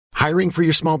Hiring for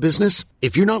your small business?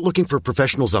 If you're not looking for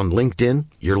professionals on LinkedIn,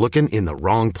 you're looking in the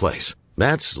wrong place.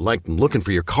 That's like looking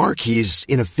for your car keys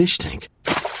in a fish tank.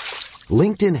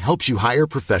 LinkedIn helps you hire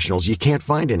professionals you can't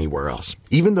find anywhere else,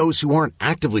 even those who aren't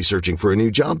actively searching for a new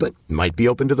job but might be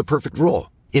open to the perfect role.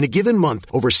 In a given month,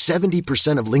 over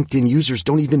 70% of LinkedIn users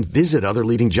don't even visit other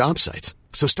leading job sites.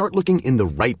 So start looking in the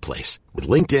right place. With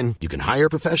LinkedIn, you can hire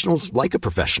professionals like a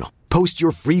professional. Post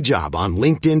your free job on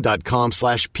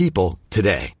linkedin.com/people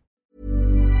today.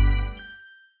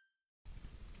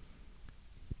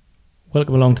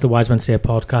 Welcome along to the Wise Men Say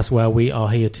podcast, where we are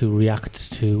here to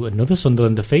react to another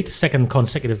Sunderland defeat, second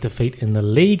consecutive defeat in the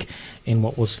league in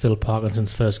what was Phil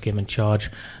Parkinson's first game in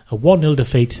charge. A 1-0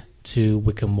 defeat to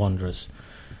Wycombe Wanderers.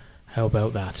 How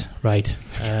about that? Right.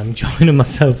 Joining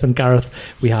myself and Gareth,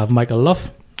 we have Michael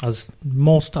Luff, as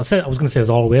most, I was going to say as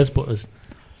always, but as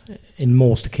in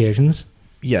most occasions,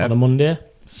 on a Monday.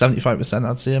 75%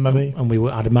 I'd say, maybe. And we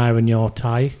were admiring your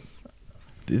tie.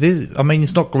 I mean,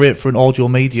 it's not great for an audio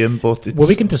medium, but it's... Well,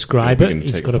 we can describe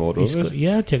it. Take a photo of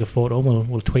it. Take a photo and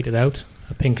we'll tweet it out.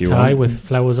 A pink tie with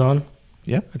flowers on.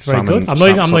 Yeah. It's very good. I'm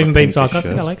not even being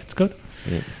sarcastic. I like it. It's good.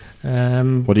 Yeah.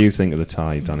 What do you think of the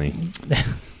tie, Danny?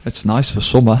 It's nice for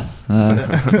summer.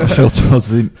 I feel towards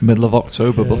the middle of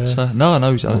October, but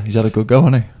no, he's had a good go,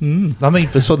 hasn't he? I mean,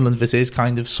 for Sunderland, this is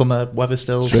kind of summer weather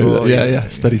still. So, yeah,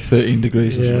 steady 13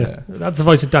 degrees. Yeah. That's the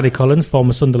voice of Danny Collins,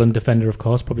 former Sunderland defender, of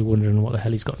course, probably wondering what the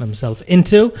hell he's gotten himself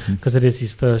into, because it is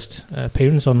his first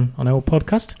appearance on our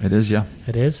podcast. It is, yeah.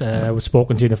 It is. We've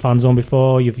spoken to you in the fan zone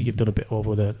before. You've done a bit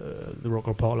over the Rock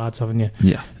Report lads, haven't you?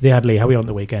 Yeah. They had Lee Howie on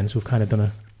the weekends. We've kind of done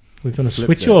a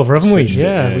switch over, haven't we?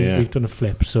 We've done a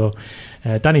flip. So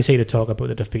Danny's here to talk about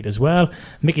the defeat as well.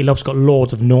 Mickey Love's got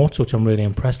loads of notes, which I'm really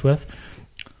impressed with.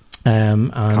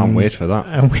 And can't wait for that.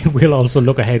 And we'll also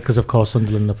look ahead, because of course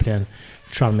Sunderland are playing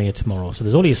Tranmere tomorrow. So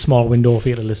there's only a small window for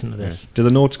you to listen to this. Yeah. Do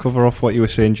the notes cover off what you were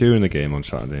saying during the game on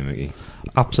Saturday, Mickey?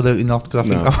 Absolutely not, because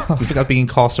I think I'd be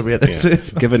incarcerated.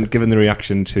 Yeah. Given the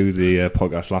reaction to the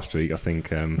podcast last week, I think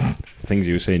things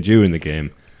you were saying during the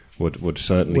game would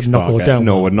certainly would not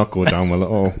go down well at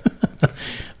all.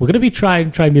 We're going to be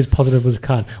trying to be as positive as we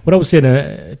can. What I was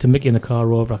saying to Mickey in the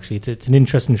car over, actually, it's an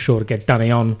interesting show to get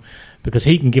Danny on, because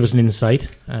he can give us an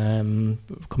insight,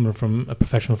 coming from a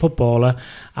professional footballer,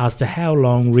 as to how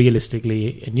long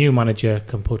realistically a new manager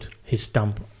can put his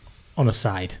stamp on a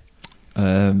side. We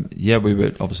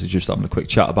were obviously just having a quick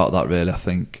chat about that, really. I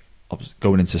think obviously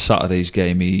going into Saturday's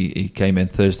game, he came in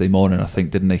Thursday morning, I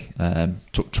think, didn't he?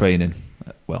 Took training.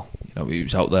 Well, he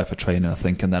was out there for training, I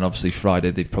think, and then obviously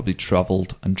Friday they've probably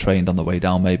travelled and trained on the way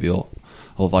down, maybe, or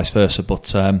vice versa.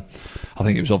 But I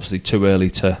think it was obviously too early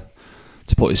to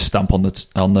put his stamp on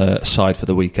the side for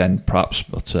the weekend, perhaps.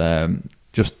 But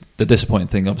just the disappointing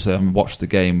thing, obviously, having watched the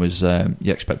game, was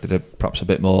you expected perhaps a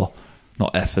bit more,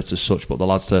 not effort as such, but the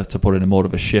lads to put in more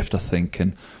of a shift, I think.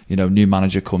 And new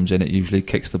manager comes in, it usually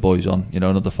kicks the boys on,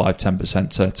 another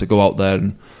 5-10% to go out there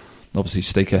and obviously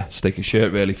stake a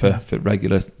shirt, really, for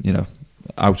regular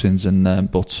outings.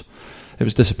 And but it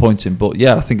was disappointing. But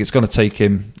yeah, I think it's going to take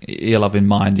him. He'll have in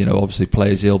mind, obviously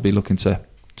players he'll be looking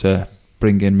to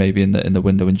bring in maybe in the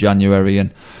window in January,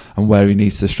 and where he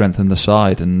needs to strengthen the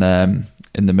side. And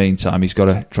in the meantime, he's got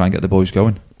to try and get the boys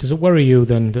going. Does it worry you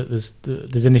then that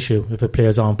there's an issue if the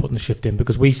players aren't putting the shift in?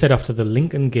 Because we said after the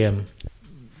Lincoln game,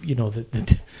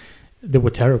 that they were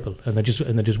terrible, and they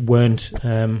just weren't.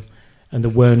 And they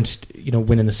weren't,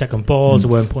 winning the second balls. They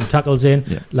weren't putting tackles in.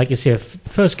 Yeah. Like you say,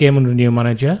 first game under a new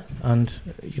manager, and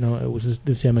it was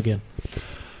the same again.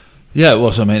 Yeah, it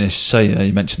was. I mean,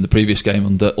 you mentioned the previous game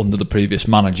under the previous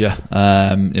manager.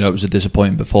 It was a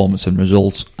disappointing performance and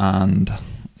results, and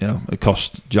it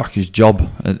cost Jack his job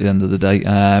at the end of the day.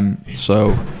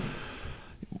 So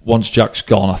once Jack's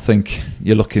gone, I think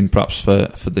you're looking perhaps for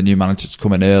the new manager to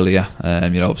come in earlier.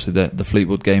 Obviously the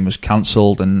Fleetwood game was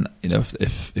cancelled, and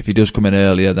if he does come in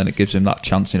earlier, then it gives him that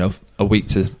chance. A week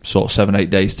to sort of 7-8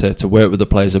 days to work with the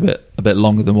players a bit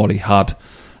longer than what he had.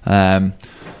 But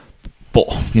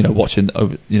watching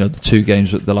over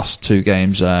the last two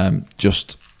games,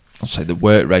 just I'll say the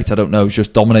work rate. I don't know,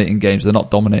 just dominating games. They're not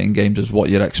dominating games as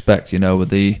what you'd expect. With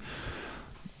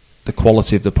the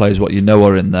quality of the players, what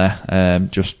are in there,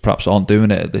 just perhaps aren't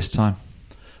doing it at this time.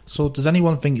 So does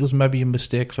anyone think it was maybe a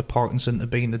mistake for Parkinson to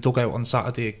be in the dugout on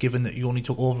Saturday, given that he only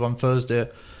took over on Thursday?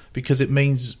 Because it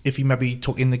means if he maybe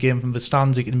took in the game from the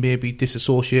stands, he can maybe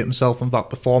disassociate himself from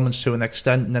that performance to an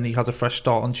extent, and then he has a fresh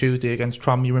start on Tuesday against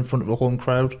Tranmere in front of a home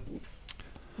crowd.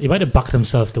 He might have backed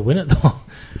himself to win it, though.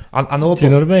 I know, Do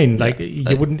you know what I mean? Like,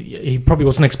 you wouldn't. He probably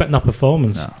wasn't expecting that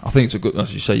performance. No, I think it's a good,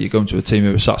 as you say, you're going to a team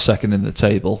who was sat second in the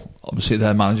table. Obviously,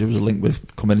 their manager was linked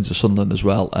with coming into Sunderland as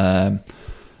well.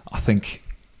 I think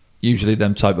usually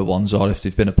them type of ones, or if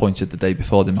they've been appointed the day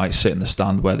before, they might sit in the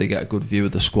stand where they get a good view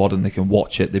of the squad and they can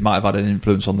watch it. They might have had an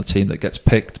influence on the team that gets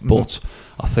picked, but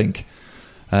I think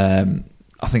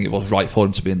it was right for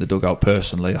him to be in the dugout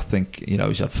personally. I think,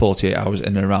 he's had 48 hours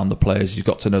in and around the players. He's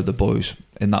got to know the boys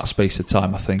in that space of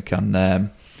time, I think.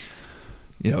 And,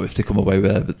 if they come away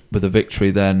with a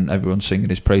victory, then everyone's singing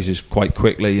his praises quite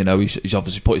quickly. He's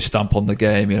obviously put his stamp on the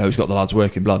game. He's got the lads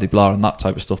working, blah-de-blah, and that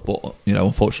type of stuff. But,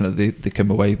 unfortunately, they came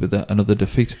away with another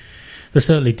defeat. They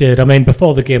certainly did. I mean,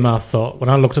 before the game, I thought, when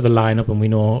I looked at the lineup, and we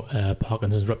know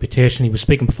Parkinson's reputation, he was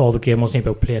speaking before the game, wasn't he,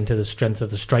 about playing to the strength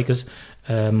of the strikers.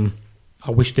 I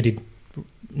wish that he'd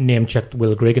name-checked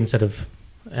Will Grigg instead of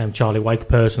Charlie Wyke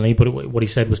personally, but what he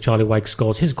said was Charlie Wyke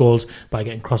scores his goals by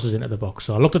getting crosses into the box.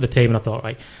 So I looked at the team and I thought,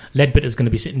 right, Ledbetter's going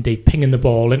to be sitting deep, pinging the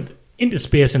ball into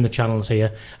space in the channels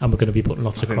here, and we're going to be putting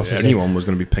lots of crosses in. Anyone was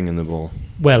going to be pinging the ball.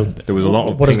 Well, there was a lot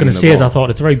of what I was going to say is I thought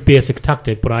it's a very basic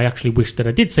tactic, but I actually wish that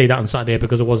I did see that on Saturday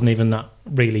because it wasn't even that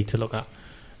really to look at.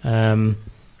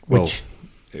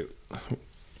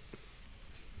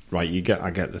 Right, I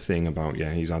get the thing about,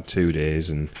 he's had 2 days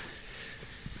and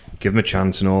give him a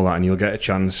chance and all that, and he'll get a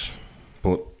chance.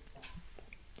 But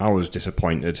I was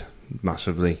disappointed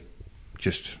massively.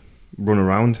 Just run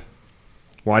around.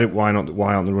 Why aren't they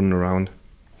running around?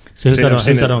 So who's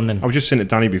that on then? I was just saying to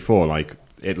Danny before, like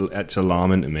it's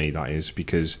alarming to me, that is,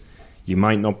 because you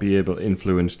might not be able to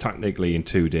influence tactically in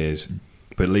 2 days,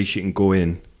 but at least you can go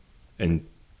in and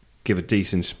give a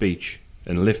decent speech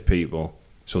and lift people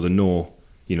so they know.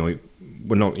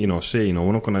 We're not going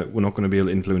to be able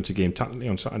to influence a game tactically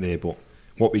on Saturday, but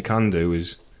what we can do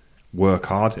is work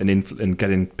hard and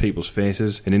get in people's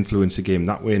faces and influence the game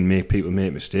that way, and make people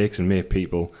make mistakes and make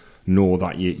people know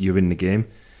that you're in the game.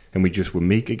 And we're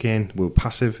meek again. We're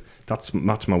passive. That's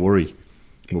my worry.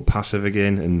 We're passive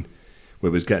again, and we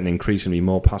was getting increasingly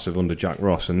more passive under Jack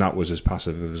Ross, and that was as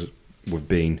passive as we've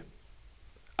been,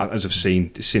 as I've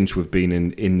seen since we've been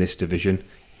in this division.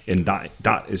 And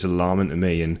that is alarming to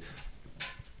me, and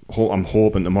I'm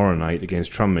hoping tomorrow night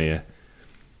against Tranmere,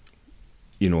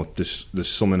 there's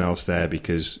something else there,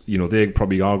 because they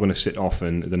probably are going to sit off,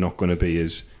 and they're not going to be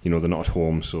as they're not at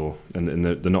home, so and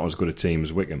they're not as good a team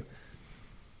as Wickham.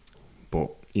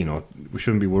 But we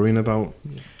shouldn't be worrying about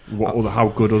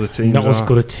how good other teams are. Not as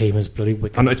good a team as bloody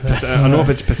Wickham. I know if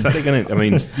it's pathetic, isn't it? I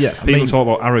mean, people talk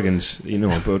about arrogance,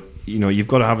 but you've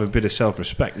got to have a bit of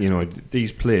self-respect.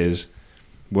 These players.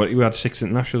 Well, we had 6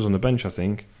 internationals on the bench, I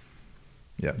think.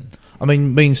 Yeah. I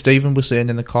mean, me and Stephen were sitting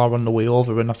in the car on the way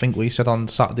over, and I think we said on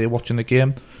Saturday watching the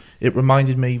game, it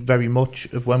reminded me very much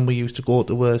of when we used to go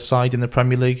to a side in the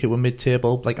Premier League who were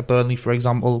mid-table, like a Burnley, for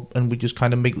example, and we just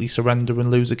kind of meekly surrender and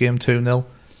lose a game 2-0.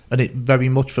 And it very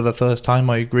much, for the first time,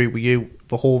 I agree with you,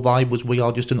 the whole vibe was we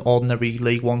are just an ordinary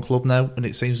League One club now, and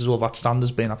it seems as though that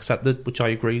standard's been accepted, which I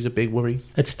agree is a big worry.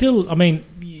 It's still, I mean,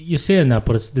 you're saying that,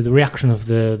 but it's the reaction of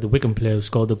the Wickham player who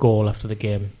scored the goal after the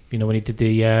game. When he did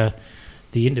the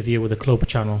interview with the club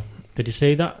channel. Did you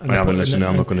see that? I haven't listened.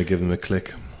 I'm not going to give him a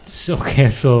click. So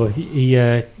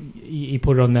he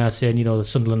put it on there saying,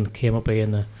 Sunderland came up here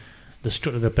and they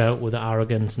strutted about with the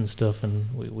arrogance and stuff,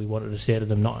 and we wanted to say to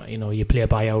them, not you play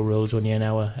by our rules when you're in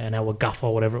our gaff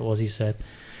or whatever it was he said.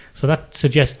 So that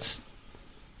suggests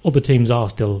other teams are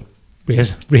still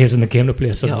raising the game to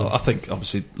play. Yeah, I think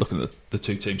obviously looking at the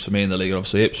 2 teams for me in the league,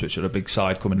 obviously Ipswich are a big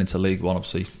side coming into League One,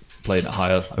 obviously playing it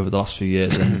higher over the last few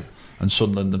years, and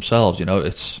Sunderland themselves,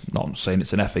 it's not, I'm saying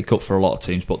it's an FA Cup for a lot of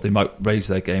teams, but they might raise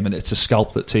their game, and it's a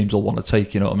scalp that teams will want to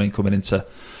take.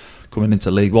 Coming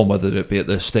into League One, whether it be at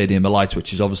the Stadium of Light,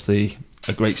 which is obviously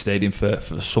a great stadium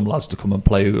for some lads to come and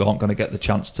play who aren't going to get the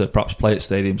chance to perhaps play at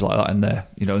stadiums like that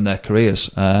in their careers.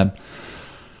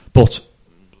 But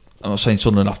I'm not saying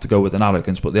Sunderland have to go with an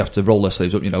arrogance, but they have to roll their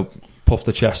sleeves up, puff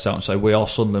their chests out and say, we are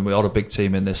Sunderland, we are a big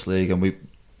team in this league, and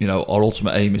our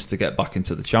ultimate aim is to get back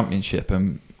into the Championship.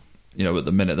 And at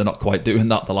the minute they're not quite doing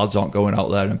that. The lads aren't going out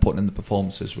there and putting in the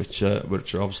performances which are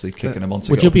obviously kicking them on.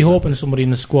 Would you be hoping somebody in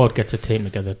the squad gets a team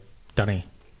together, Danny?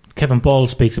 Kevin Ball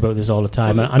speaks about this all the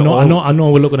time. Well, I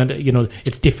know. We're looking at it.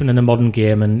 It's different in the modern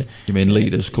game. And you mean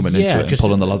leaders coming into it and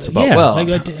pulling the lads about? Yeah. Well,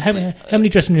 how many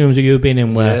dressing rooms have you been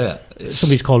in where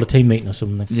somebody's called a team meeting or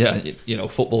something? Yeah,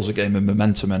 football's a game of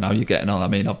momentum, and how you're getting on. I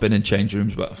mean, I've been in change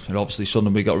rooms, but obviously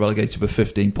Sunderland we got relegated with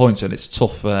 15 points, and it's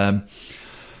tough.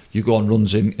 You go on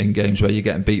runs in games where you're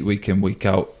getting beat week in, week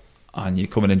out, and you're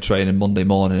coming in training Monday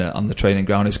morning, and the training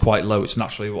ground is quite low. It's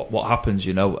naturally what happens,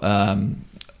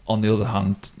 on the other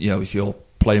hand, if you're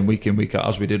playing week in, week out,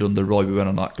 as we did under Roy, we went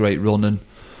on that great run, and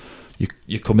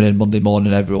you're coming in Monday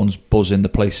morning, everyone's buzzing, the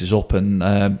place is up, and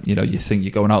you think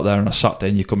you're going out there on a Saturday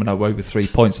and you're coming away with 3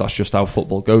 points. That's just how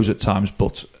football goes at times.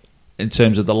 But in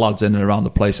terms of the lads in and around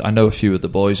the place, I know a few of the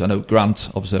boys. I know Grant.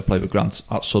 Obviously, I played with Grant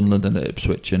at Sunderland and at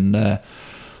Ipswich, and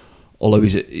although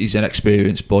he's an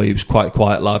experienced boy, he was quite a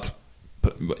quiet lad.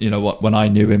 But when I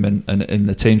knew him and in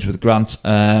the teams with Grant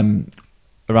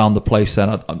around the place,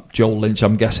 then Joel Lynch,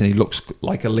 I'm guessing he looks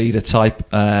like a leader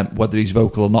type. Whether he's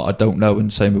vocal or not, I don't know.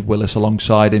 And same with Willis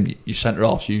alongside him. Your centre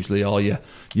halves usually are your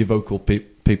vocal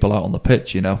people out on the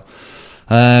pitch,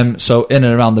 So in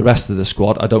and around the rest of the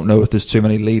squad, I don't know if there's too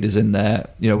many leaders in there.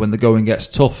 When the going gets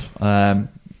tough,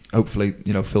 hopefully,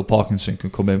 Phil Parkinson can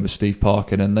come in with Steve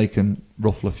Parkin and they can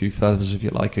ruffle a few feathers, if you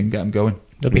like, and get them going.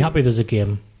 They'll be happy there's a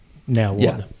game now,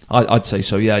 won't they? I'd say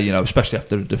so, yeah, especially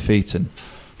after a defeat. And,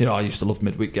 I used to love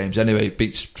midweek games anyway. It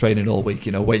beats training all week,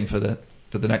 waiting for the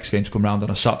next game to come round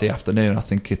on a Saturday afternoon. I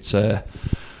think it's the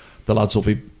lads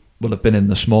will have been in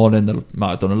this morning. They might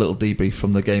have done a little debrief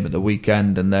from the game at the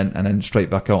weekend, and then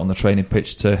straight back out on the training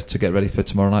pitch to get ready for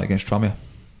tomorrow night against Tranmere.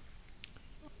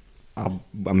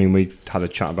 I mean, we had a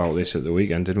chat about this at the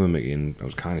weekend, didn't we, Mickey? And I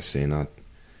was kind of saying I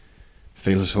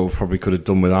feel as though we probably could have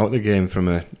done without the game from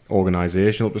an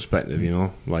organisational perspective.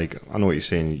 Like, I know what you're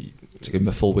saying. To give them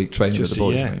a full week training with the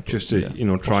boys, yeah, just to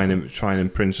try and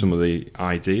imprint some of the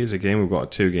ideas. Again, we've got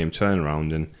a 2-game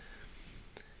turnaround, and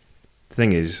the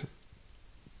thing is,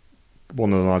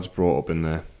 one of the lads brought up in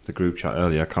the group chat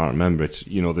earlier, I can't remember, it's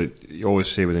that you always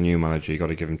say with a new manager, you got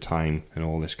to give him time and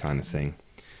all this kind of thing.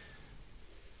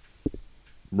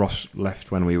 Ross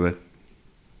left when we were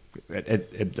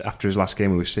after his last game,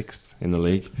 we were 6th in the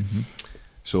league. Mm-hmm.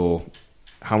 So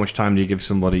how much time do you give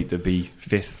somebody to be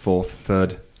 5th, 4th,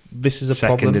 3rd? This is a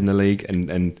second problem in the league,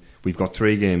 and we've got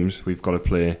 3 games. We've got to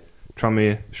play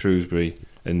Tranmere, Shrewsbury,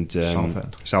 and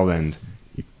Southend.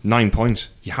 9 points.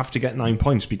 You have to get 9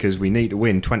 points because we need to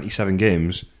win 27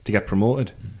 games to get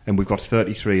promoted, and we've got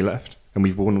 33 left, and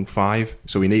we've won 5.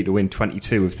 So we need to win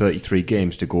 22 of 33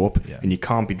 games to go up, and you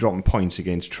can't be dropping points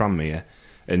against Tranmere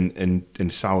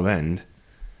and Southend.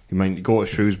 You might go to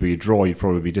Shrewsbury, you draw, you'd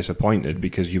probably be disappointed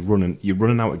because you're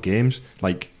running out of games.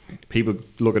 Like, people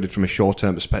look at it from a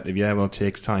short-term perspective. Yeah, well, it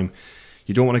takes time.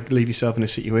 You don't want to leave yourself in a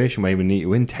situation where you need to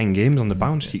win 10 games on the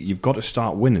bounce. You've got to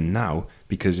start winning now,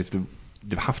 because if they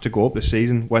have to go up this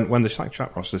season. When the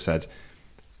Jack roster said,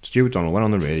 Stuart Donald went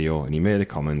on the radio and he made a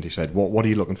comment. He said, "What are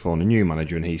you looking for in a new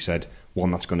manager?" And he said,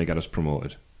 "One that's going to get us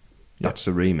promoted." That's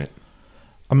the remit.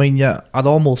 I mean, yeah, I'd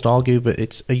almost argue that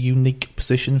it's a unique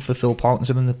position for Phil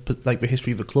Parkinson in the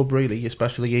history of the club, really,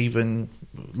 especially even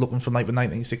looking from the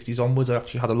 1960s onwards. I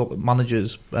actually had a look at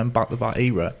managers back to that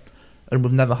era, and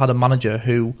we've never had a manager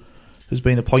who has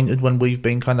been appointed when we've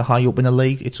been kind of high up in the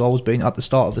league. It's always been at the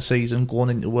start of the season, going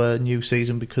into a new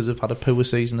season because they've had a poor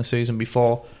season the season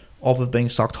before, or they've been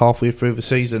sacked halfway through the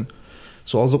season.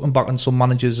 So I was looking back on some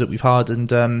managers that we've had,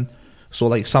 and so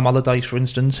like Sam Allardyce, for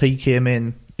instance, he came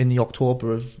in the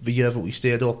October of the year that we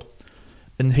stayed up,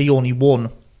 and he only won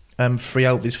 3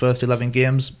 out of his first 11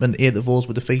 games, and 8 of those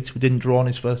were defeats. We didn't draw in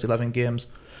his first 11 games.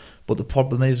 But the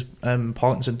problem is,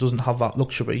 Parkinson doesn't have that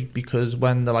luxury, because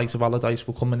when the likes of Allardyce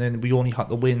were coming in, we only had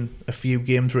to win a few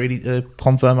games really to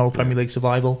confirm our Premier League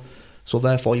survival. So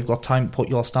therefore, you've got time to put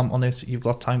your stamp on it, you've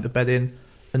got time to bed in,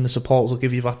 and the supporters will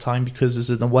give you that time, because there's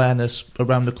an awareness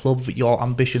around the club that your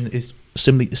ambition is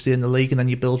simply to stay in the league, and then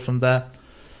you build from there.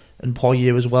 And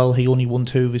Poirier as well, he only won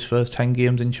 2 of his first 10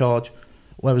 games in charge.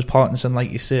 Whereas Parkinson, like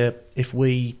you say, if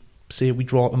we say we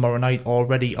draw tomorrow night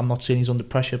already, I'm not saying he's under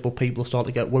pressure, but people will start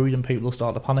to get worried and people will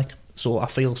start to panic. So I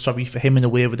feel sorry for him in a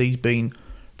way that he's been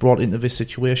brought into this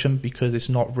situation, because it's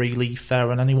not really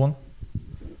fair on anyone.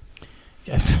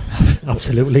 Yeah,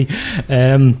 absolutely.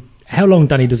 How long,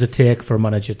 Danny, does it take for a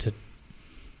manager to...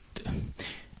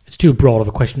 It's too broad of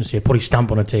a question to say put his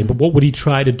stamp on a team, but what would he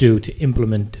try to do to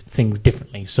implement things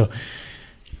differently? So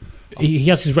he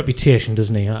has his reputation,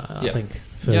 doesn't he? I think.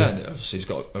 Obviously he's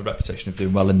got a reputation of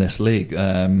doing well in this league.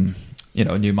 A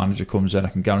new manager comes in, I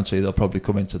can guarantee they'll probably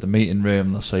come into the meeting room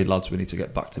and they'll say, "Lads, we need to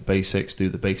get back to basics, do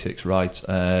the basics right."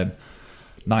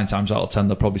 9 times out of 10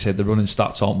 they'll probably say the running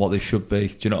stats aren't what they should be.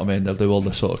 Do you know what I mean? They'll do all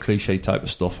the sort of cliche type of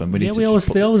stuff, and they always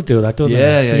do that, don't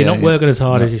they? So you're not working as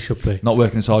hard as you should be. Not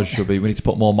working as hard as you should be. We need to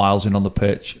put more miles in on the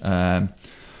pitch,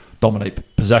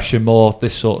 dominate possession more,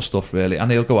 this sort of stuff really. And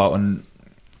they'll go out and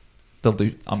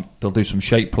they'll do some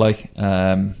shape play.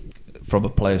 From a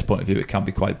player's point of view, it can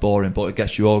be quite boring, but it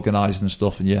gets you organised and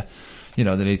stuff, and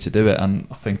they need to do it. And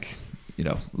I think,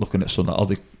 looking at some, are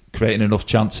they creating enough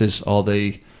chances? Are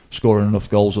they scoring enough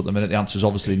goals at the minute? The answer is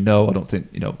obviously no. I don't think,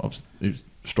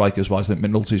 strikers wise, I think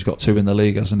McNulty's got 2 in the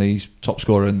league, hasn't he? He's top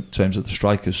scorer in terms of the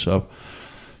strikers. So,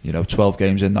 12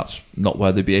 games in, that's not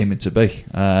where they'd be aiming to be.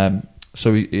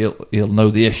 So he'll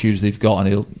know the issues they've got, and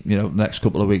he'll, the next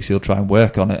couple of weeks he'll try and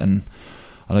work on it. And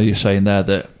I know you're saying there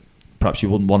that perhaps you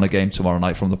wouldn't want a game tomorrow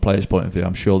night from the players' point of view.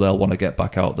 I'm sure they'll want to get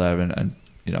back out there and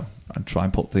try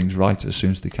and put things right as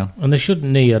soon as they can. And they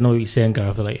shouldn't need, I know what you're saying,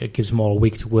 Gareth, like it gives them all a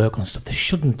week to work on stuff.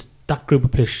 That group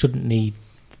of players shouldn't need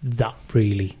that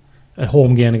really. A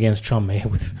home game against Tranmere,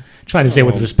 with trying to say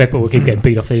with respect, but we'll keep getting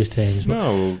beat off these teams. But.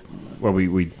 No, well,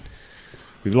 we've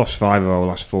lost 5 of our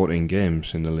last 14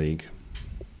 games in the league.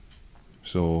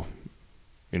 So,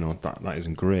 that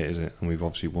isn't great, is it? And we've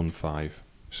obviously won 5.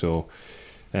 So,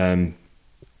 I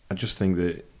just think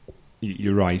that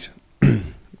you're right.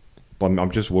 But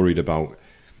I'm just worried about...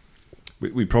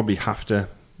 We probably have to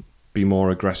be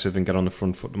more aggressive and get on the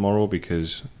front foot tomorrow,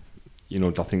 because,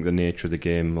 I think the nature of the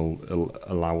game will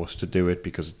allow us to do it,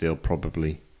 because they'll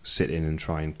probably sit in and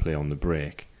try and play on the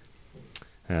break.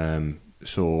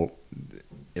 So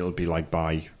it'll be like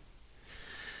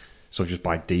just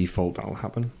by default that'll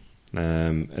happen.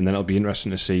 And then it'll be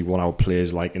interesting to see what our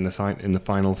players like in the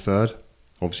final third.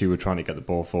 Obviously, we're trying to get the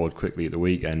ball forward quickly at the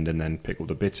weekend and then pick up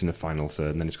the bits in the final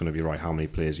third. And then it's going to be, right, how many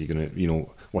players are you going to,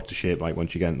 what's the shape like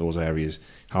once you get in those areas?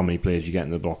 How many players you get in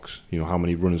the box? How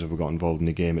many runners have we got involved in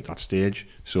the game at that stage?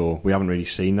 So we haven't really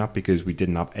seen that, because we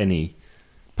didn't have any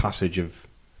passage of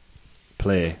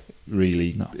play,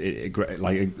 really. No.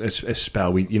 Like a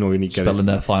spell. We need spell in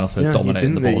their final third,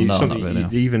 dominating the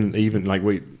ball. Even like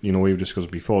we've discussed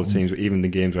before, the teams, even the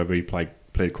games where we played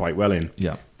quite well in.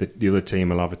 Yeah. The other team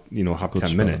will have have good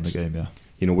 10 minutes. In the game,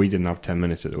 yeah. We didn't have 10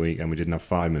 minutes at the week, and we didn't have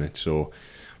 5 minutes, so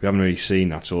we haven't really seen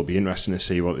that. So it'll be interesting to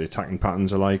see what the attacking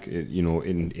patterns are like,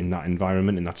 in that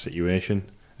environment, in that situation.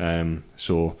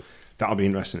 So that'll be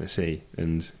interesting to see.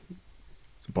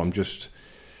 But I'm just,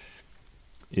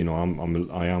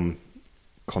 I am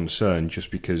concerned,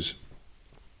 just because,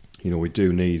 we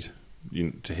do need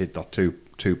to hit that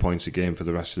two points a game for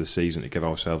the rest of the season to give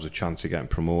ourselves a chance of getting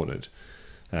promoted.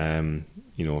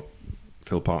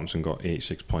 Phil Parkinson got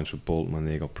 86 points with Bolton when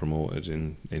they got promoted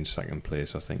in second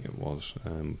place, I think it was.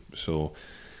 So,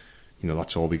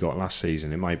 that's all we got last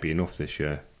season. It might be enough this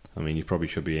year. I mean, you probably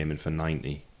should be aiming for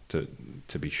 90 to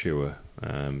be sure,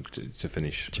 to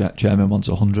finish. Chairman wants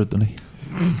 100, doesn't he?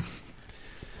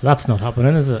 That's not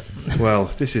happening, is it? Well,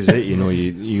 this is it.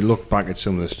 You look back at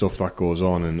some of the stuff that goes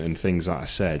on and things that are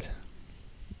said,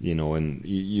 and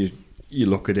you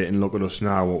look at it and look at us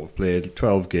now. What we've played,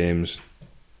 12 games.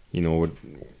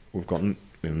 We've got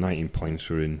 19 points.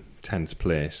 We're in 10th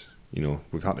place.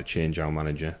 We've had to change our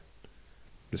manager.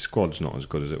 The squad's not as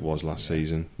good as it was last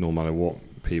season, no matter what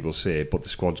people say. But the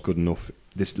squad's good enough.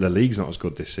 The league's not as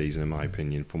good this season, in my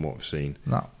opinion, from what we've seen.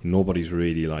 No. Nobody's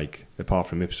really, apart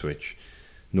from Ipswich,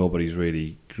 nobody's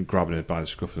really grabbing it by the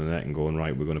scruff of the neck and going,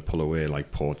 right, we're going to pull away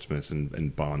like Portsmouth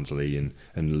and Barnsley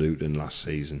and Luton last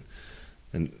season.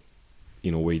 And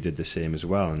we did the same as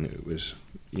well, and it was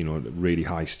really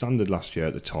high standard last year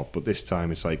at the top. But this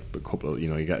time it's like a couple.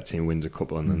 You get a team wins a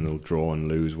couple, and then they'll draw and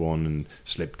lose one and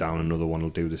slip down. Another one will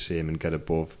do the same and get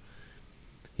above.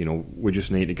 We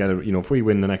just need to get if we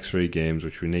win the next 3 games,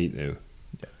 which we need to,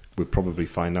 we'll probably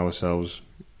find ourselves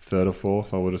 3rd or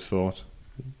 4th. I would have thought.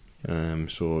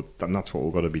 So that's what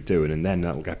we've got to be doing, and then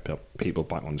that'll get people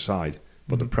back on side.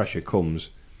 But the pressure comes.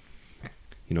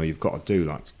 You've got to do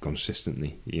that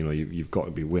consistently. You've got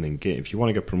to be winning games. If you want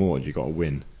to get promoted, you've got to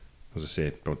win. As I say,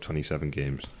 about 27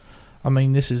 games. I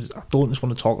mean, I don't just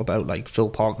want to talk about like Phil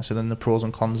Parkinson and the pros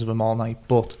and cons of him all night,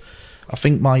 but I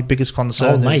think my biggest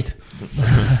concern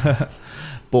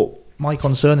but my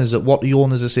concern is that what the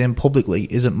owners are saying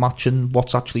publicly isn't matching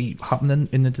what's actually happening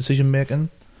in the decision making.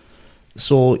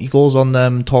 So he goes on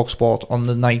TalkSport on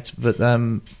the night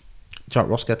that Jack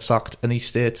Ross gets sacked, and he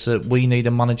states that we need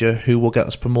a manager who will get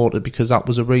us promoted, because that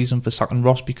was a reason for sacking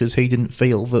Ross, because he didn't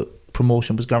feel that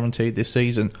promotion was guaranteed this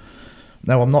season.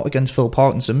 Now, I'm not against Phil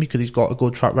Parkinson, because he's got a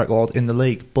good track record in the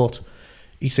league, but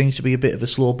he seems to be a bit of a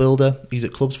slow builder. He's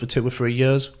at clubs for 2 or 3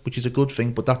 years, which is a good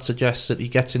thing, but that suggests that he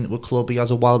gets into a club, he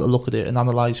has a while to look at it and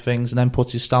analyse things, and then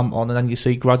puts his stamp on, and then you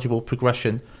see gradual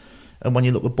progression. And when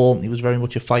you look at Bolton, he was very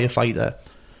much a firefighter.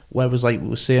 Whereas, like we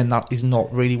were saying, that is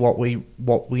not really what we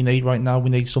need right now. We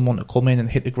need someone to come in and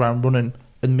hit the ground running,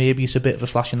 and maybe it's a bit of a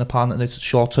flash in the pan and it's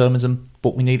short-termism,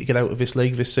 but we need to get out of this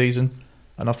league this season.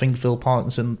 And I think Phil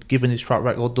Parkinson, given his track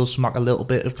record, does smack a little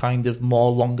bit of kind of more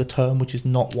longer term, which is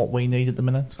not what we need at the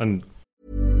minute. And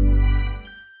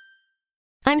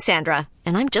I'm Sandra,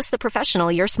 and I'm just the professional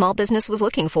your small business was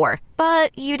looking for.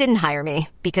 But you didn't hire me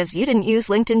because you didn't use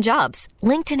LinkedIn Jobs.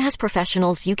 LinkedIn has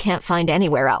professionals you can't find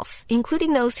anywhere else,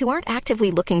 including those who aren't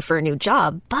actively looking for a new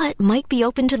job, but might be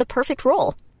open to the perfect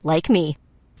role, like me.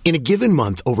 In a given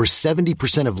month, over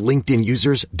 70% of LinkedIn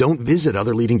users don't visit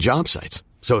other leading job sites.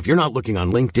 So if you're not looking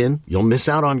on LinkedIn, you'll miss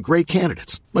out on great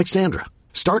candidates like Sandra.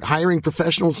 Start hiring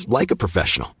professionals like a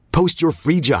professional. Post your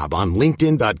free job on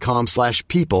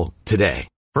linkedin.com/people today.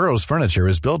 Burrow's furniture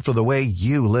is built for the way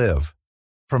you live.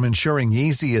 From ensuring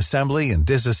easy assembly and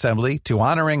disassembly to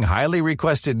honoring highly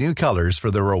requested new colors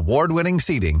for their award-winning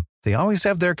seating, they always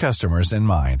have their customers in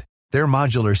mind. Their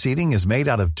modular seating is made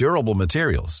out of durable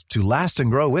materials to last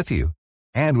and grow with you.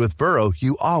 And with Burrow,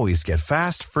 you always get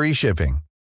fast, free shipping.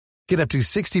 Get up to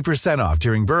 60% off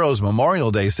during Burrow's Memorial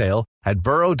Day sale at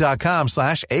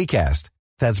burrow.com/ACAST.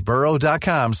 That's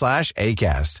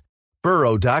burrow.com/ACAST.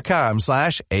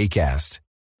 burrow.com/ACAST.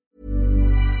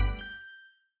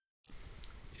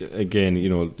 Again, I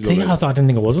didn't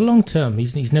think it was a long term.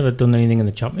 He's never done anything in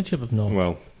the Championship of North.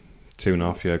 Well,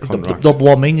 2.5 year contract.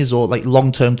 What I mean is,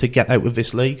 long term to get out of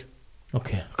this league.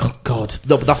 Okay. Oh God.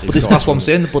 No, but that's what I'm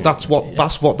saying. But that's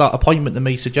what that appointment to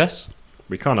me suggests.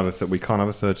 We can't have a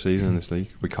third season in this league.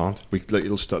 We can't.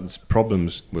 It'll start.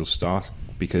 Problems will start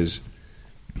because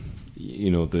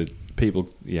the people.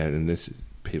 Yeah, and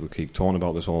people keep talking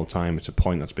about this all the time. It's a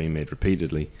point that's being made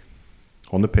repeatedly.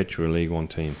 On the pitch, we're a League One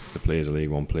team. The players are League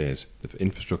One players. The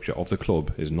infrastructure of the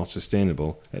club is not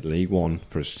sustainable at League One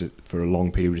for a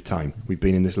long period of time. We've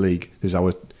been in this league.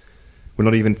 We're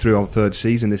not even through our third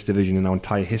season in this division in our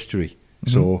entire history.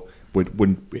 Mm-hmm. So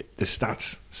the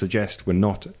stats suggest we're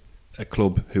not a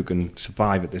club who can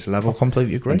survive at this level. I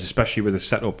completely agree. And especially with the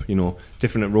setup,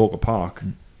 different at Roker Park.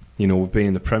 We've been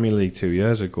in the Premier League 2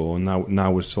 years ago, and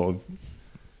now we're sort of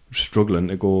struggling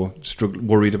to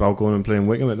worried about going and playing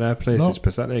Wickham at their place. No, it's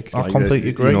pathetic. I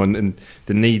completely agree. And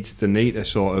the need to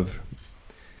sort of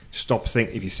stop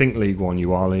if you think League One,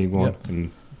 you are League One. Yep.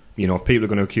 And if people are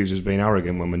going to accuse us of being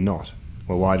arrogant when we're not,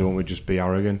 well, why don't we just be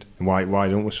arrogant? And why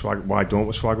don't we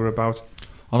swagger about?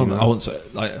 I wouldn't say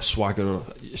like a swagger.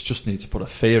 It's just need to put a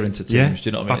fear into teams. Yeah, do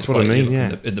you know what I mean? That's what I mean.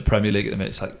 In the Premier League at the minute,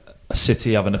 it's like a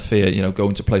City having a fear.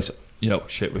 Going to place.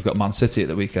 We've got Man City at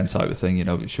the weekend type of thing.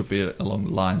 It should be along the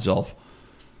lines of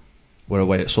we're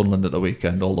away at Sunderland at the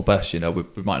weekend. All the best. We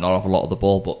might not have a lot of the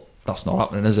ball, but that's not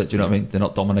happening, is it? Do you know what I mean? They're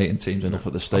not dominating teams enough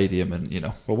at the stadium, and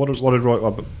Well, what did Roy?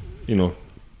 Look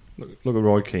at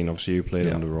Roy Keane. Obviously, you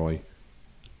played under Roy.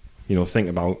 Think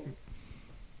about.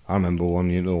 I remember one.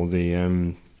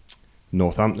 The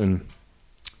Northampton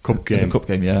Cup game. The Cup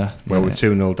game, yeah. Where we're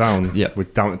 2-0 down. Yeah. We're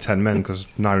down to 10 men because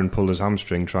Nyren pulled his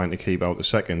hamstring trying to keep out the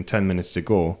second. 10 minutes to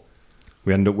go.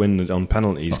 We ended up winning on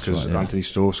penalties because Anthony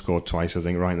Stowe scored twice, I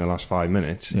think, right in the last 5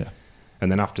 minutes. Yeah.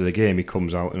 And then after the game, he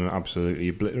comes out and absolutely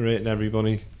obliterated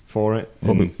everybody for it.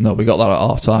 Well, we got that at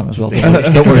half time as well.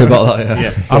 Don't worry about that.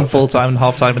 Yeah. And full time and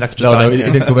half time and extra time. No, he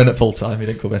didn't come in at full time. He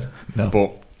didn't come in.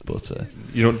 No. But do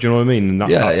you know what I mean? And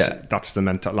that's the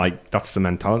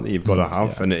mentality you've got to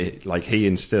have, and he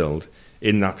instilled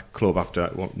in that club after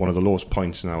one of the lowest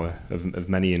points now of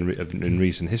many in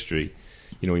recent history.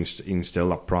 He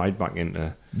instilled that pride back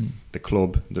into the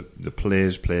club. The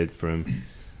players played for him,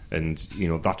 and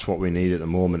that's what we need at the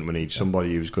moment. We need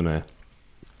somebody who's going to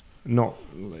not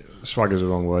swagger's the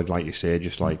wrong word, like you say,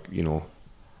 just go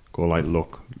like,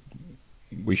 look,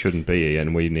 we shouldn't be here,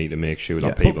 and we need to make sure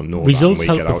that people know results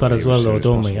that. Results help with that as well, though,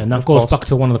 don't we? And that goes back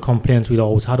to one of the complaints we'd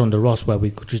always had under Ross, where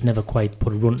we could just never quite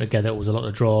put a run together. It was a lot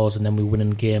of draws, and then we win in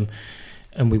the game,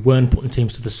 and we weren't putting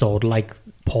teams to the sword like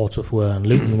Portsmouth were, and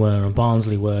Luton were, and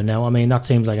Barnsley were. Now, I mean, that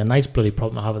seems like a nice bloody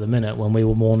problem to have at the minute when we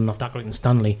were mourning off that Great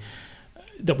Stanley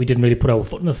that we didn't really put our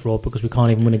foot in the throat because we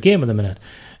can't even win a game at the minute.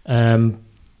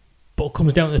 But it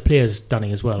comes down to the players,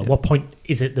 Danny, as well. At what point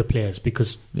is it the players?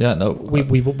 Because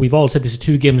we've all said this is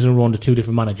 2 games in a row under 2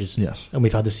 different managers. Yes, and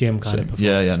we've had the same kind of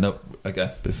performance. Yeah. No, again,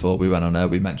 before we went on air,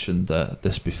 we mentioned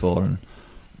this before, and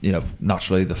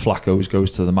naturally the flack always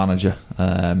goes to the manager.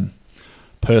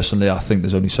 Personally, I think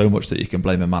there's only so much that you can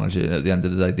blame a manager. At the end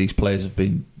of the day, these players have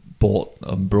been bought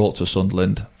and brought to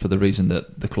Sunderland for the reason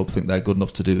that the club think they're good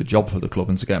enough to do a job for the club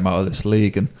and to get them out of this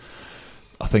league. And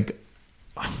I think,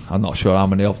 I'm not sure how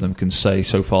many of them can say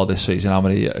so far this season how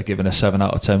many are given a 7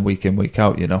 out of 10 week in, week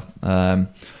out,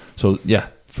 So yeah,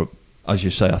 as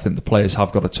you say, I think the players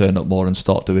have got to turn up more and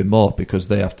start doing more, because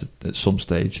they have to at some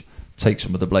stage take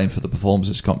some of the blame for the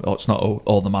performances. It's not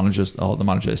all the managers, the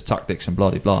manager's tactics and blah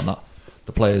blah blah and that.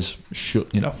 The players should,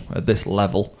 at this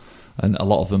level, and a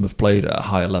lot of them have played at a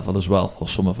higher level as well, or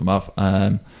some of them have,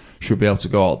 should be able to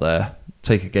go out there,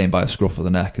 take a game by a scruff of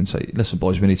the neck and say, listen,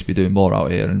 boys, we need to be doing more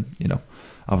out here, and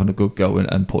having a good go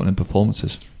and putting in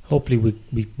performances. Hopefully,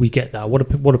 we get that. What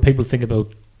do people think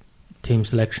about team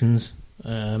selections?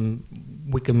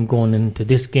 Wickham going into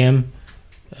this game,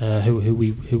 who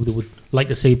they would like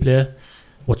to see play.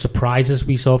 What surprises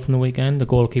we saw from the weekend? The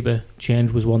goalkeeper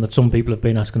change was one that some people have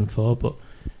been asking for, but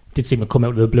did seem to come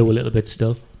out of the blue a little bit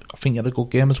still. I think he had a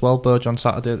good game as well, Burge, on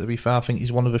Saturday, to be fair. I think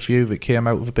he's one of the few that came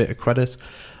out with a bit of credit.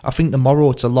 I think tomorrow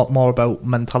it's a lot more about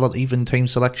mentality than team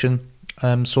selection.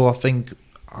 So I think,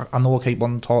 I know I keep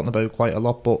on talking about it quite a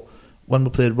lot, but when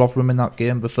we played Rotherham in that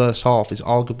game, the first half is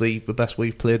arguably the best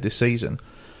we've played this season.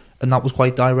 And that was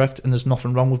quite direct, and there's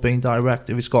nothing wrong with being direct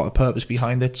if it's got a purpose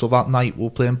behind it. So that night we're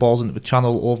playing balls into the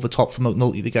channel over the top for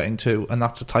McNulty to get into, and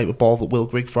that's the type of ball that Will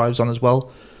Grigg thrives on as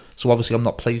well. So obviously I'm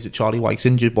not pleased that Charlie White's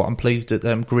injured, but I'm pleased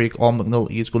that Grigg or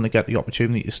McNulty is going to get the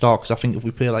opportunity to start, because I think if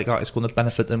we play like that, it's going to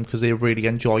benefit them, because they really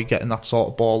enjoy getting that sort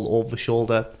of ball over the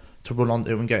shoulder to run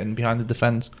onto and getting behind the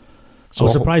defence. So I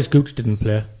was surprised Gooch didn't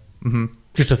play. Mm-hmm.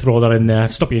 Just to throw that in there,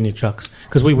 stop you in your tracks.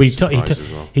 Because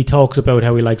he talks about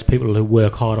how he likes people who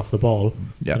work hard off the ball.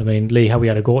 Yeah. I mean, Lee, how he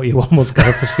had a go at you almost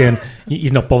got for saying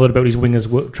he's not bothered about his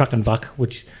wingers tracking back,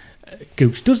 which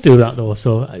Gooch does do that though.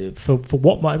 So for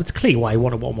Watmore, it's clear why he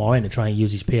wanted Watmore in to try and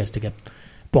use his pace to get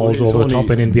balls over the top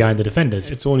and in behind the defenders.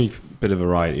 It's only a bit of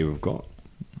variety we've got.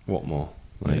 Watmore,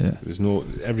 there's no.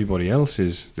 Everybody else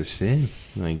is the same.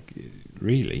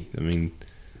 Really, I mean.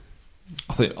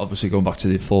 I think, obviously, going back to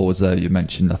the forwards there, you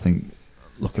mentioned, I think,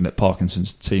 looking at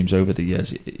Parkinson's teams over the years,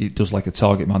 he does like a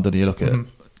target man, doesn't he? You look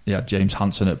at James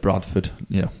Hansen at Bradford,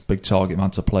 big target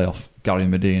man to play off. Gary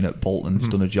Medine at Bolton has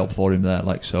done a job for him there.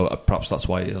 So perhaps that's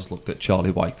why he has looked at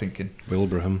Charlie White thinking...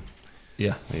 Wilbraham.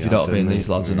 Yeah, you know what I mean? These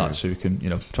lads and that, so we can,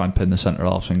 try and pin the centre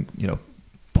half and,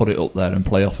 put it up there and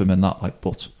play off him and that,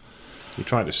 but... He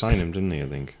tried to sign him, didn't he, I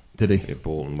think? Did he? At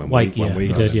Bolton when White, we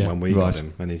got right.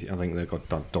 him. And I think they got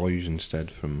that Doyes instead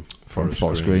from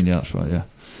Forest Green. Yeah, that's right.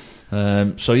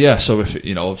 Yeah. So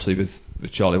if obviously with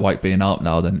Charlie White being out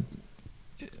now, then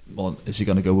is he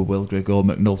going to go with Will Grigg or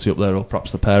McNulty up there, or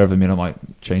perhaps the pair of them? Might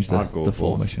change the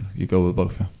formation. You go with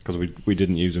both, yeah. Because we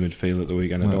didn't use a midfield at the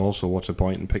weekend at all. So what's the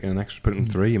point in picking an extra? Putting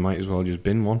three, you might as well just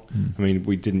bin one. I mean,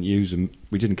 we didn't use them.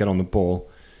 We didn't get on the ball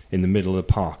in the middle of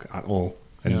the park at all.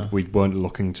 And we weren't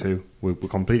looking to. We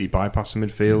completely bypassed the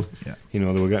midfield. Yeah.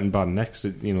 They were getting bad necks.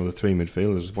 The three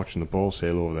midfielders watching the ball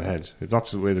sail over their heads. If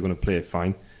that's the way they're going to play it,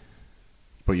 fine.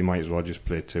 But you might as well just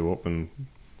play two up and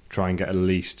try and get at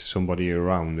least somebody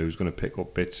around who's going to pick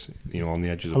up bits, on the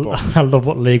edge of the box. I love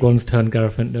what League One's turned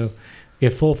Gareth into. Yeah,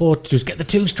 4-4, just get the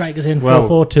two strikers in,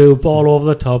 4-4-2, ball over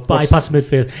the top, bypass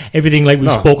midfield, everything like we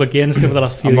spoke against over the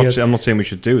last few years. I'm not saying we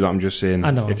should do that. I'm just saying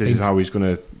if this is how he's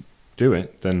going to do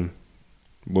it, then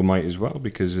we might as well,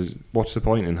 because what's the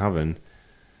point in having,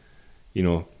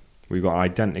 we've got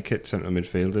identical centre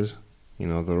midfielders,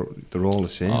 they're all the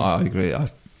same. I agree.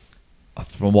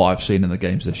 From what I've seen in the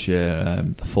games this year,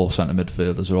 the four centre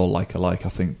midfielders are all alike. I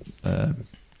think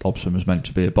Dobson was meant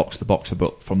to be a box-to-boxer,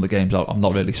 but from the games I'm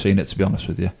not really seeing it, to be honest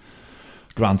with you.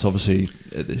 Grant, obviously,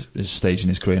 at his stage in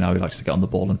his career now, he likes to get on the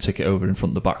ball and tick it over in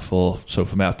front of the back four. So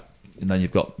for me, and then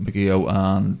you've got McGeo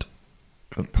and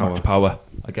Power.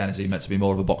 Again, is he meant to be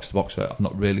more of a box-to-boxer? I've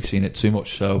not really seen it too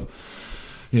much. So,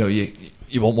 you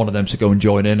want one of them to go and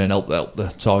join in and help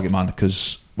the target man,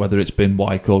 because whether it's been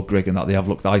Wyke or Grigg and that, they have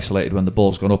looked isolated when the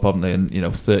ball's gone up, haven't they?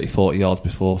 And 30, 40 yards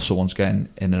before someone's getting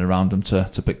in and around them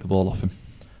to pick the ball off him.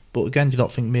 But again, do you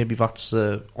not think maybe that's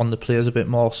on the players a bit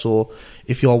more? So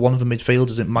if you're one of the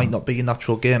midfielders, it might not be a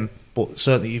natural game. But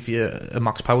certainly if you're a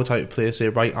Max Power type of player, say,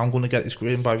 right, I'm going to get this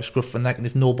green by the scruff of the neck, and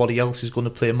if nobody else is going to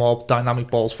play more dynamic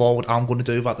balls forward, I'm going to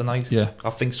do that tonight. Yeah. I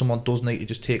think someone does need to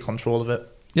just take control of it.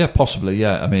 Yeah, possibly,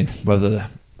 yeah. I mean, whether,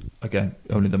 again,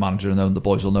 only the manager and the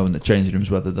boys will know in the changing rooms,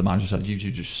 whether the manager said, you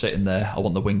just sitting there, I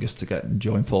want the wingers to get and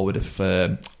join forward. If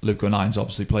Luke O'Nine's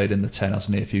obviously played in the 10,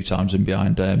 hasn't he, a few times in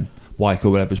behind Wyke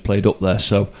or whatever's played up there,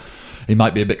 so he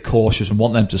might be a bit cautious and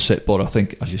want them to sit. But I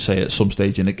think, as you say, at some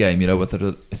stage in the game,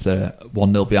 whether if they're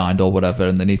 1-0 behind or whatever,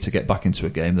 and they need to get back into a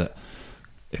game, that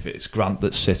if it's Grant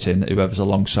that's sitting, whoever's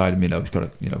alongside him, he's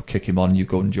got to kick him on. You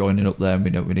go and join in up there,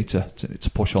 and we need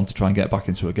to push on to try and get back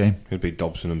into a game. It'd be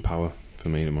Dobson and Power for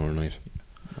me tomorrow night.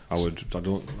 I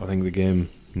think the game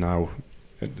now,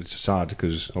 it's sad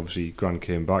because obviously Grant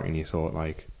came back and you thought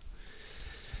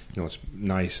it's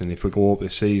nice, and if we go up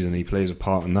this season, he plays a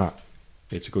part in that.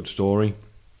 It's a good story,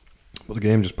 but the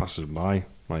game just passes by.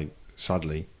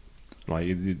 Sadly,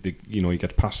 you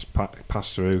get passed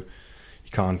through,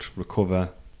 you can't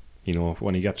recover.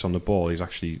 When he gets on the ball, he's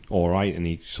actually all right, and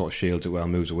he sort of shields it well,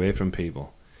 moves away from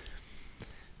people.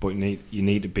 But you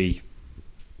need to be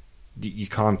you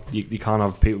can't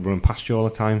have people running past you all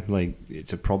the time. Like,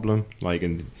 it's a problem. Like,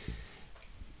 and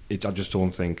I just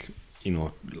don't think, you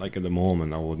know, like at the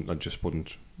moment, I just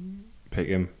wouldn't pick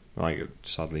him. Like,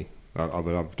 sadly, I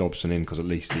would have Dobson in because at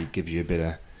least he gives you a bit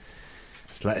of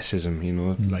athleticism, you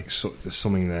know, like there's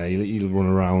something there. He'll run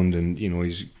around, and you know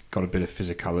he's got a bit of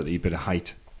physicality, a bit of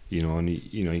height, you know, and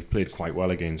he played quite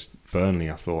well against Burnley,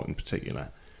 I thought, in particular.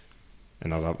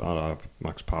 And I'd have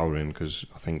Max Power in because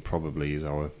I think probably he's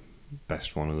our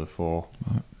best one of the four.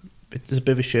 Right. It's a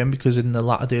bit of a shame because in the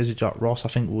latter days of Jack Ross, I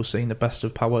think we were seeing the best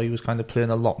of Power. He was kind of playing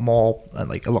a lot more and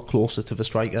like a lot closer to the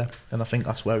striker, and I think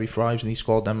that's where he thrives. And he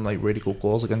scored them like really good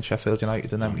goals against Sheffield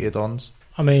United and MK Dons.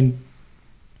 I mean,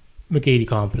 McGeady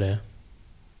can't play.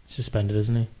 Suspended,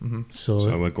 isn't he? Mm-hmm.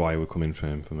 So Maguire would come in for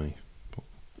him for me.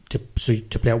 To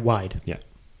play out wide. Yeah.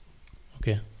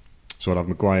 Okay. So I'd have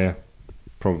Maguire,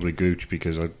 probably Gooch,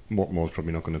 because Watmore's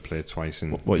probably not going to play twice.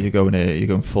 In what are you going here? Are you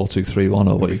going 4-2-3-1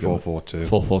 or what are you going? 4-4-2.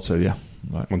 4-4-2, yeah.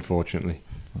 Right. Unfortunately.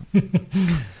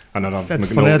 And I'd have That's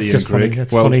McNulty funny. That's and just funny. Grigg.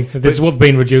 That's funny. This is what we've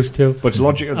been reduced to. But it's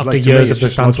logical. After like, years me, of the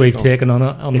it's stance we've logical. taken on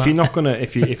If that. you're not gonna,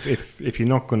 if you're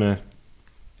not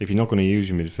gonna use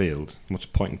your midfield, what's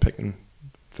the point in picking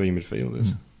three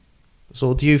midfielders?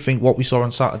 So do you think what we saw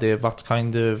on Saturday, that's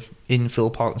kind of in Phil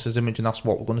Parkinson's image, and that's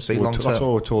what we're going to see long term? That's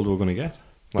what we're told we're going to get.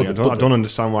 Like, I don't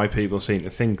understand why people seem to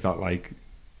think that, like.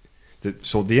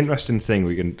 So the interesting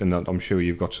thing and I'm sure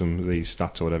you've got some of these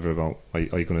stats or whatever about. Are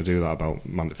you going to do that about?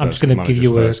 I'm just going to give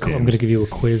you a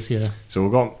quiz. Yeah. So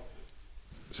we've got.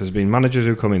 So there's been managers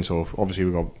who come in. So obviously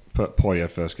we've got Poyer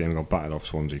first game. We got battered off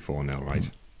Swansea 4-0, right?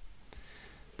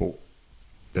 But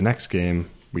the next game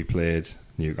we played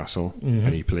Newcastle,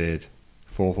 and he played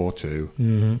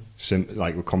 4-4-2.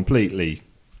 Like we're completely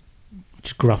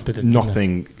just grafted it.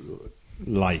 Nothing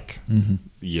like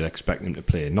you'd expect him to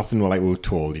play. Nothing like we were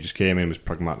told. He just came in, was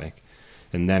pragmatic,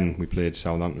 and then we played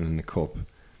Southampton in the cup, and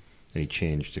he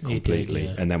changed it completely.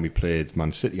 And then we played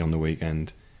Man City on the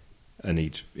weekend, and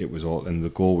it was all. And the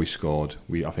goal we scored,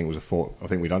 I think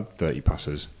we'd had 30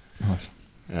 passes, nice.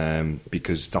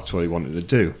 Because that's what he wanted to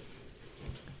do.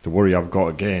 The worry I've got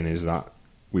again is that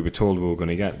we were told we were going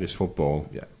to get this football,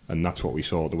 and that's what we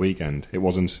saw at the weekend. It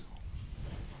wasn't.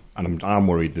 And I'm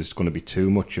worried there's going to be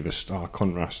too much of a stark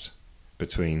contrast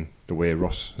between the way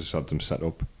Ross has had them set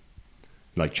up.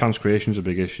 Like, chance creation's a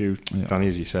big issue, Danny,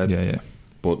 as you said. Yeah.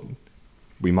 But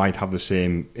we might have the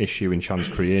same issue in chance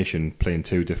creation playing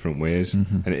two different ways.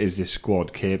 And is this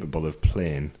squad capable of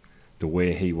playing the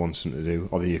way he wants them to do?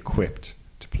 Are they equipped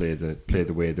to play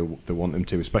the way they want them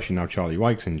to, especially now Charlie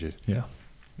Wyke's injured? Yeah.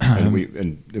 And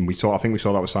we saw. I think we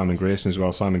saw that with Simon Grayson as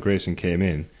well. Simon Grayson came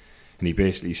in, and he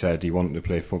basically said he wanted to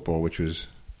play football, which was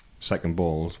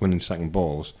winning second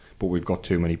balls, but we've got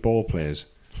too many ball players.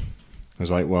 I was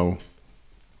like, well,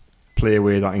 play a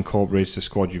way that incorporates the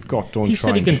squad you've got. Don't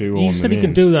try and shoehorn them in. He said he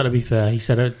can do that, to be fair. He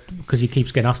said because he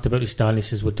keeps getting asked about his style, and he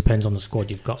says, well, it depends on the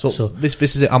squad you've got. So this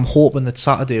is it. I'm hoping that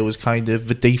Saturday was kind of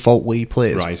the default way he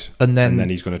plays. Right. And then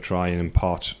he's going to try and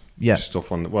impart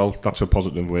stuff on. Well, that's a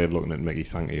positive way of looking at Mickey.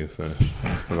 Thank you for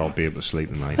I'll be able to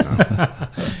sleep tonight now.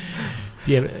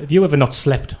 Yeah, have you ever not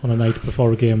slept on a night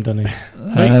before a game, Danny?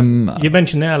 You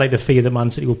mentioned there, like, the fear that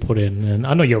Man City will put in, and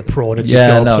I know you're a pro. It's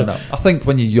your job, no. I think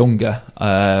when you're younger,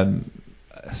 I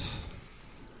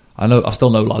still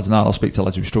know lads now. I'll speak to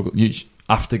lads who struggle.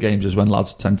 After games is when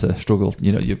lads tend to struggle.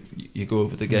 You know, you go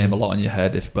over the game a lot in your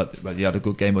head. But you had a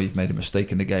good game or you've made a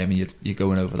mistake in the game, and you're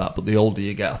going over that. But the older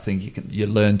you get, I think you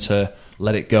learn to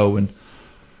let it go, and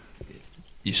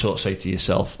you sort of say to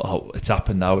yourself, "Oh, it's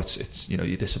happened now. It's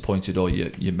you're disappointed or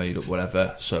you made up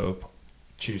whatever." So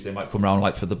Tuesday might come around,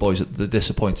 like for the boys that they're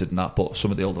disappointed in that, but some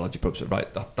of the older lads, you probably say,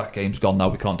 right, that game's gone now.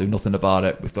 We can't do nothing about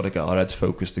it. We've got to get our heads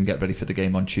focused and get ready for the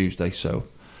game on Tuesday. So,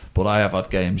 but I have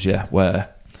had games, where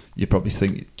you probably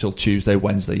think till Tuesday,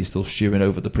 Wednesday, you're still stewing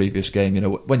over the previous game. You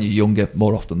know, when you're younger,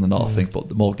 more often than not, I think. But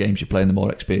the more games you play and the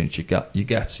more experience you get,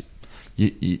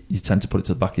 you tend to put it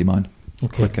to the back of your mind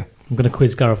quicker. I'm going to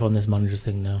quiz Gareth on this manager's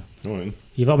thing now. All right.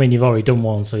 You've already done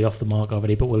one, so you're off the mark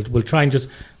already. But we'll try and just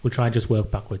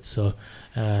work backwards. So,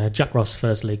 Jack Ross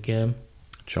first league game,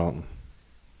 Charlton,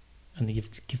 and you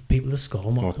give people the score.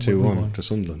 Or 2-1 to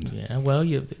Sunderland. Yeah, well,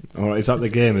 is that the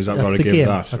game? Is that got to give game.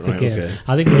 that? That's right, the game. Okay.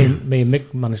 I think me and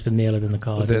Mick managed to nail it in the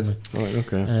car. Didn't we? Right,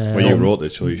 okay. Well, you wrote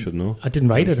it, so you should know. I didn't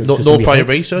write it. No prior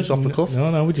research, off the cuff.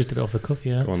 No, we just did it off the cuff.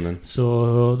 Yeah. Go on then.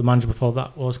 So the manager before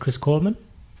that was Chris Coleman.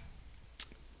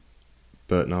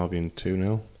 Burton Albion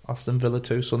 2-0. Aston Villa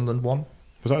 2, Sunderland 1.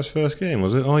 Was that his first game,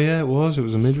 was it? Oh yeah, it was. It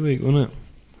was a midweek, wasn't it?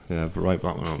 Yeah, but right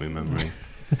back one out of my memory.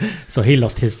 So he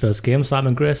lost his first game.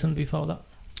 Simon Grayson before that.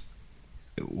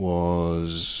 It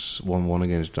was 1-1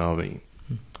 against Derby.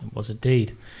 It was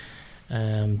indeed.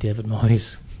 David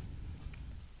Moyes.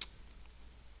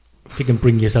 If you can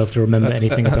bring yourself to remember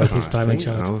anything about his time in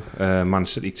charge. Man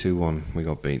City 2-1. We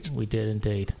got beat. We did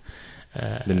indeed.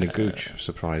 Linda Gooch,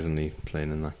 surprisingly,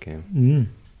 playing in that game.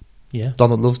 Yeah.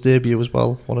 Donald Love's debut as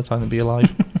well. What a time to be alive.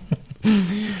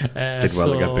 Did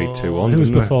well to get beat 2-1. Who was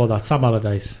didn't before that? Sam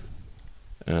Allardyce.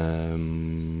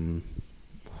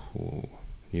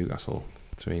 Newcastle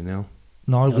 3-0.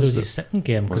 No, it That was was his second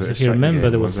game, Was because it if a you second remember,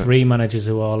 game, there were was it? 3 managers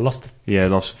who all lost. Yeah,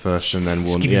 lost first and then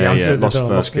won. give you the answer at the Lost door,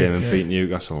 first game and yeah. beat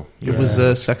Newcastle. It was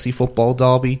a sexy football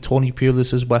derby. Tony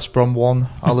Pulis's West Brom 1,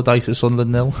 Allardyce's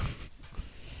Sunderland 0.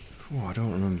 Oh, I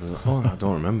don't remember that. I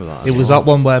don't remember that. It was that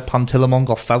one where Pantilimon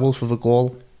got fouled for the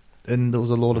goal, and there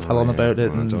was a load of hell on about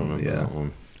it. I And don't remember that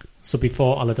one. So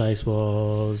before Allardyce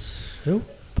was who?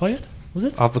 Poyet? Was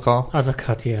it? Advocaat.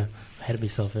 Advocaat, yeah. Ahead of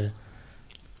myself here.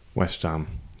 West Ham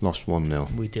lost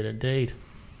 1-0. We did indeed.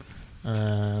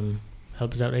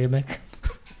 Help us out here, Mick.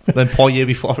 Then Poyet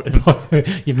before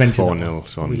it. You mentioned 4-0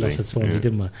 Swansea. we lost at Swansea, Yeah.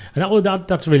 didn't we? And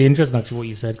that's really interesting, actually, what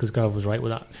you said, because Gareth was right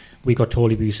with that. We got told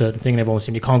he'd be a certain thing, and everyone was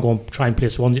saying you can't go and try and play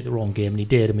Swansea at the wrong game, and he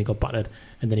did, and we got battered,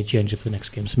 and then he changed it for the next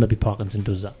game. So maybe Parkinson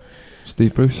does that.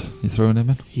 Steve Bruce, you throwing him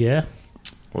in? Yeah.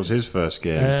 What was his first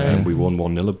game? We won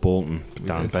 1-0 at Bolton.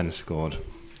 Dan did. Ben scored.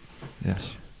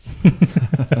 Yes.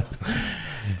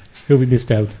 Who we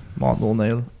missed out? Martin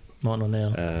O'Neill. Martin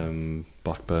O'Neill.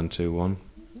 Blackburn 2-1.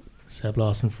 Seb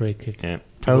Larson free kick. Yeah.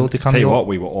 Paolo Di Tell you Canio. what,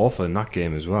 we were awful in that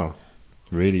game as well.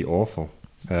 Really awful.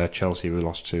 Chelsea, we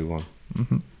lost 2-1.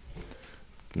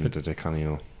 Mm-hmm. Di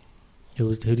Canio.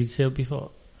 Who did you say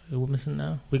before? Who were missing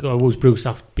now? We got it was Bruce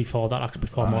after before that, actually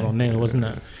before Martin O'Neill, wasn't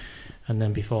it? And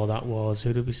then before that was,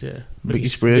 who did we say? Ricky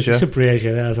Sprazier. Ricky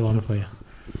Sprazier, there's one for you.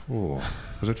 Oh,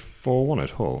 was it 4-1 at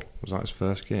Hull? Was that his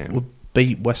first game? We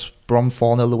beat West Brom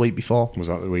 4-0 the week before. Was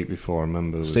that the week before? I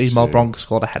remember. there was Steve two. Malbronk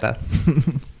scored a header.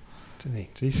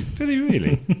 Did he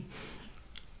really?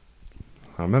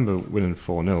 I remember winning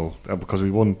 4-0 because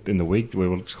we won in the week.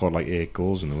 We scored like 8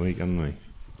 goals in the week, hadn't we?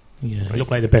 Yeah, he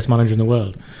looked like the best manager in the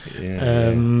world. Yeah.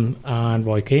 And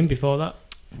Roy Keane before that.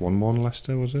 1-1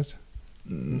 Leicester, was it?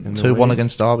 In the 2-1 league?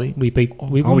 against Derby. We beat.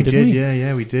 We Oh, won, we didn't did. we?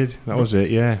 Yeah, we did. That was it.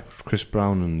 Yeah, Chris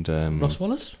Brown and Ross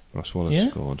Wallace. Wallace Yeah.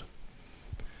 scored.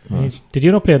 Did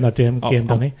you not play in that game,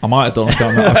 Danny? I might have done. I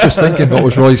can't remember. I was just thinking what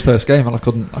was Roy's first game, and I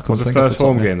couldn't Was the think first of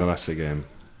home game. game the Leicester game?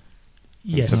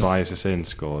 Yes. Tobias Hussain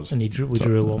scored. And we drew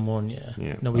 1-1. Yeah.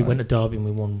 Yeah. No, we went to Derby and we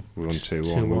won. We won 2-1.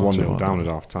 2-1. We were 1-0 2-1. down at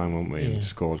half time, weren't we? Yeah. And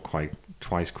scored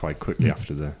twice quite quickly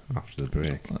after the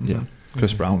break. Yeah,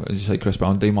 Chris Brown. Did you say Chris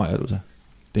Brown? Dean Whitehead was it?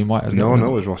 Dean Whitehead. No, it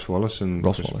was Ross Wallace and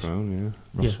Ross Chris Wallace. Brown.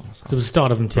 Yeah. So it was the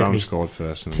start of him Brown taking scored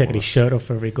first. And his Wallace. shirt off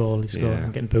for every goal he scored Yeah.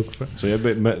 and getting booked for it. So yeah,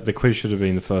 but the quiz should have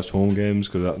been the first home games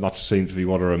because that seems to be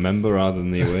what I remember rather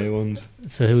than the away ones.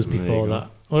 So who was There you before go. that?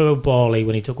 What about Barley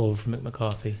when he took over from Mick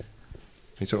McCarthy?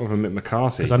 He took over Mick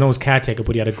McCarthy. Because I know he was caretaker,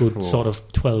 but he had a good Oh. sort of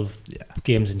 12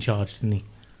 games in charge, didn't he?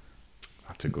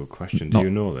 That's a good question. Do No. you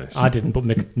know this? I didn't, but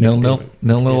Mick 0-0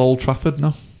 did. Old Trafford.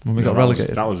 No, when we got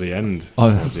relegated. That was the end.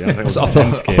 Oh, That was the end. I think it was I the thought,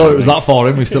 10th I thought it was game, that far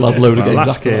in. We still had a load of The games. last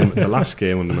after game, that. the last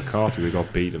game under McCarthy, we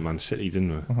got beat at Man City,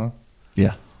 didn't we?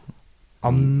 Yeah,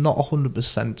 I'm not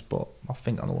 100%, but I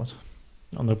think I know it.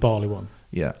 On the Barley one.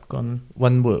 Yeah. Gone.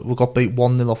 When we got beat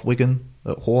 1-0 off Wigan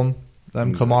at home,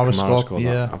 Kamara scored.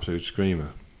 Yeah. that absolute screamer.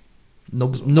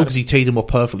 Nugsy teed him up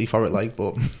perfectly for it,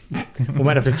 but We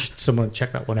might have to someone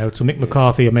check that one out. So Mick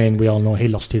McCarthy, I mean, we all know he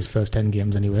lost his first 10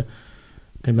 games anyway.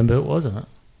 Can you remember who it was, isn't it?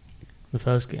 The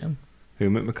first game. Who,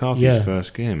 Mick McCarthy's Yeah.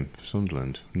 first game for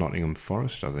Sunderland? Nottingham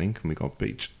Forest, I think, and we got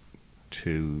beat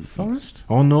to... Forest?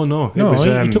 Oh, no. It No, was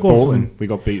he took over Bolton. from- We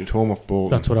got beat at home off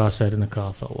Bolton. That's what I said in the car,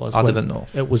 I thought it was. I When- didn't know.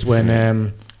 It was when...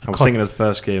 I was thinking of the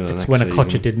first game of the it's next when season.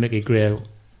 Okocha did Mickey Gray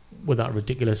with that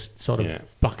ridiculous sort of Yeah.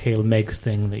 backheel Meg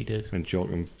thing that he did. And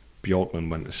Bjorkman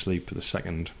went to sleep for the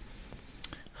second.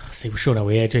 See, we're showing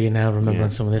our age, are you now, remembering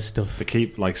Yeah. some of this stuff. The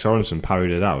keep, like Sorensen parried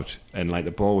it out, and like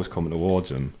the ball was coming towards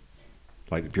him,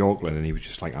 like Bjorkman, and he was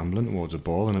just like ambling towards the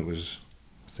ball, and I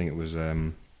think it was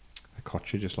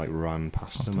Okocha just like ran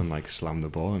past him and like slammed the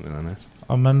ball into the net.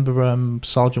 I remember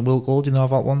Sergeant Will Gold, you know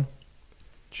that one?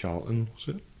 Charlton, was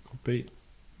it? Got beat?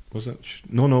 Was it?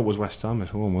 No, it was West Ham at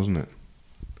home, wasn't it?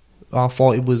 I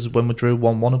thought it was when we drew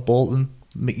 1-1 at Bolton.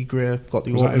 Mickey Gray got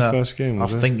the Was that opener. his first game? I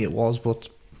Was it? think it was, but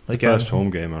The again, first home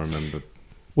game, I remember.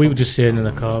 We were just saying in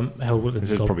the car, how Wilkins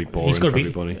This is probably boring he's got for to be,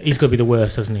 everybody. He's got to be the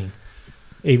worst, hasn't he?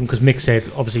 Even because Mick said,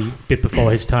 obviously, a bit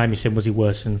before his time, he said, was he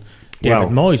worse than David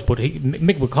Moyes? But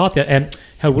Mick McCarthy,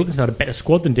 Howard Wilkins had a better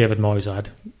squad than David Moyes had,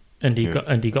 and he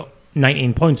got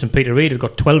 19 points, and Peter Reid had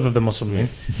got 12 of them or something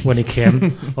when he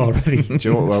came already. Do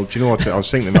you know what? I was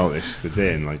thinking about this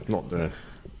today, and like not the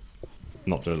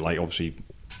like obviously,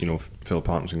 Phil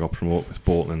Parkinson got promoted with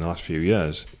Bolton in the last few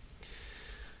years,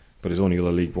 but his only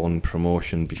other League One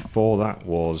promotion before that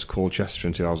was Colchester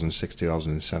in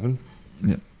 2006-2007.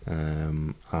 Yeah.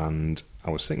 And I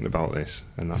was thinking about this,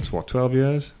 and that's what 12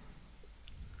 years.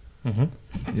 Mm-hmm.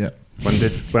 Yeah. When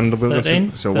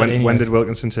did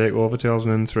Wilkinson take over?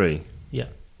 2003. Yeah.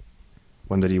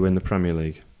 When did he win the Premier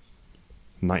League?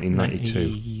 1992.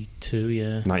 92,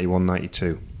 yeah.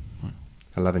 91-92.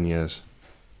 11 years.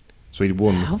 So he'd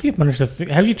won. How have you managed to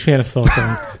think? How have you train of thought?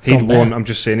 He'd won. I'm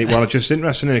just saying it. Well, it's just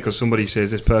interesting in it because somebody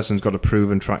says this person's got a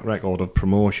proven track record of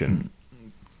promotion,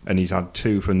 and he's had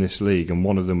 2 from this league, and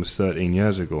one of them was 13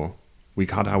 years ago. We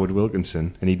had Howard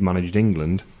Wilkinson, and he'd managed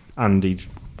England, and he'd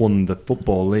won the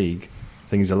Football League. I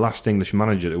think he's the last English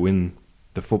manager to win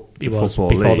the Football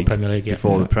League. The Premier League, yeah.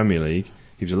 Before the Premier League.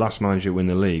 He was the last manager to win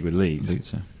the league with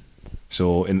Leeds.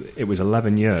 So it was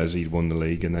 11 years he'd won the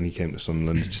league, and then he came to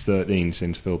Sunderland. It's 13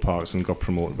 since Phil Parkinson got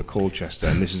promoted to Colchester,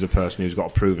 and this is a person who's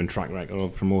got a proven track record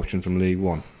of promotion from League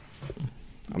One.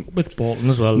 With Bolton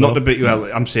as well. Not a bit. Well,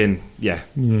 I'm saying, yeah.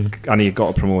 And he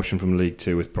got a promotion from League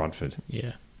Two with Bradford.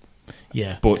 Yeah.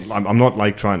 Yeah. But I'm not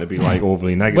like trying to be like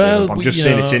overly negative. Well, I'm just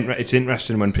saying it's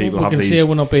interesting when people have these. We can say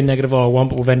we're not being negative all I want,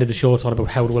 but we've ended the show talking about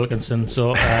Howard Wilkinson, so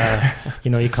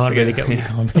you can't really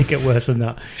get worse than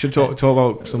that. Should talk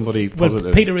about somebody positive.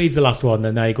 Well, Peter Reid's the last one,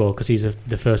 then there you go, because he's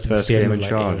the first game in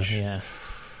charge. Yeah.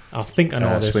 I think I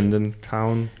know this. Swindon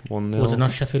Town 1-0. Was it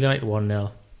not Sheffield United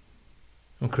 1-0?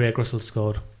 And Craig Russell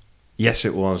scored. Yes,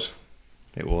 it was.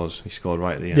 It was. He scored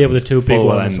right at the end. They were the 2 big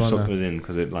ones. Full sucked it in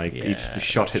because the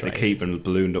shot hit the keeper and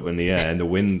ballooned up in the air, and the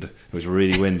wind. It was a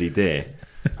really windy day.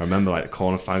 I remember the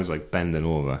corner flag was bending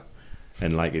over,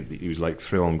 and he was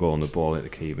through on goal, and the ball hit the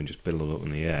keeper and just billowed up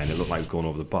in the air, and it looked like it was going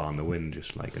over the bar, and the wind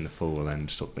just in the full end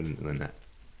stuck it into the net.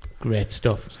 Great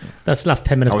stuff. That's the last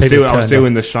 10 minutes. I was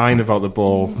doing the sign about the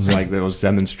ball, that was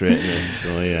demonstrating it.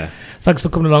 So yeah. Thanks for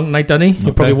coming along tonight, Danny.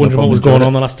 You're probably wondering what was going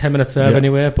on the last 10 minutes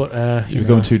anyway, but you were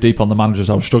going too deep on the managers.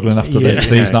 I was struggling after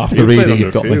these. Not after reading,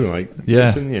 you've got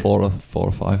me. 4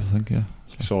 or 5, I think. Yeah,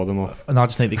 saw them off, and I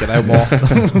just need to get out more.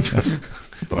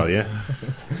 Well, yeah,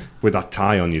 with that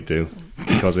tie on, you do,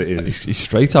 because it is. He's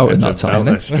straight out in that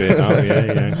tie. Straight out,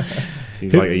 yeah.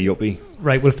 He's like a yuppie.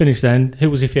 Right, we'll finish then. Who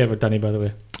was your favourite, Danny, by the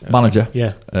way? Manager?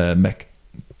 Yeah. Mick.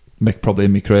 Mick probably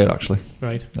in my career, actually.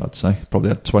 Right. I'd say. Probably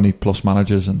had 20 plus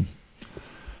managers, and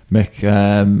Mick,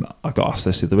 I got asked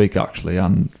this the other week, actually,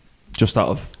 and just out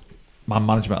of man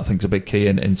management, I think is a big key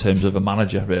in terms of a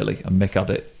manager, really. And Mick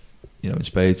had it, in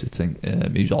spades. I think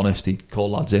he was honest. He'd call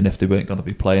lads in if they weren't going to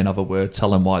be playing, have a word, tell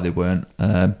them why they weren't.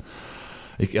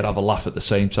 He could have a laugh at the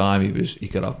same time. He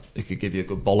could give you a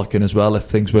good bollocking as well if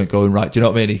things weren't going right. Do you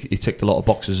know what I mean? He ticked a lot of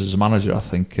boxes as a manager, I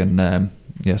think, and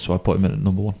so I put him in at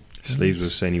number 1. Sleeves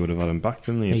was saying he would have had him back,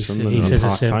 didn't he? He says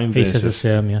the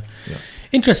same. Yeah.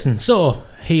 Interesting. So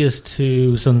here's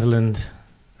to Sunderland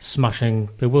smashing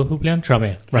who playing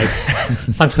Tranmere. Right.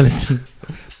 Thanks for listening.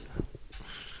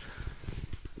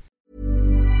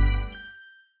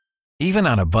 Even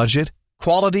on a budget,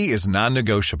 quality is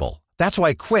non-negotiable. That's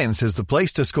why Quince is the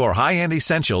place to score high-end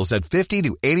essentials at 50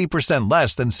 to 80%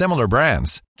 less than similar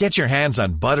brands. Get your hands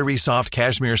on buttery soft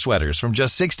cashmere sweaters from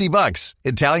just $60,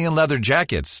 Italian leather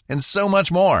jackets, and so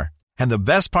much more. And the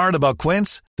best part about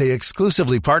Quince, they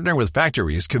exclusively partner with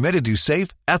factories committed to safe,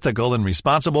 ethical, and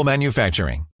responsible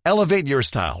manufacturing. Elevate your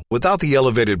style without the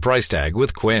elevated price tag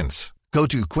with Quince. Go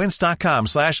to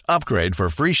quince.com/upgrade for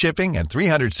free shipping and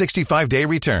 365-day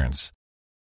returns.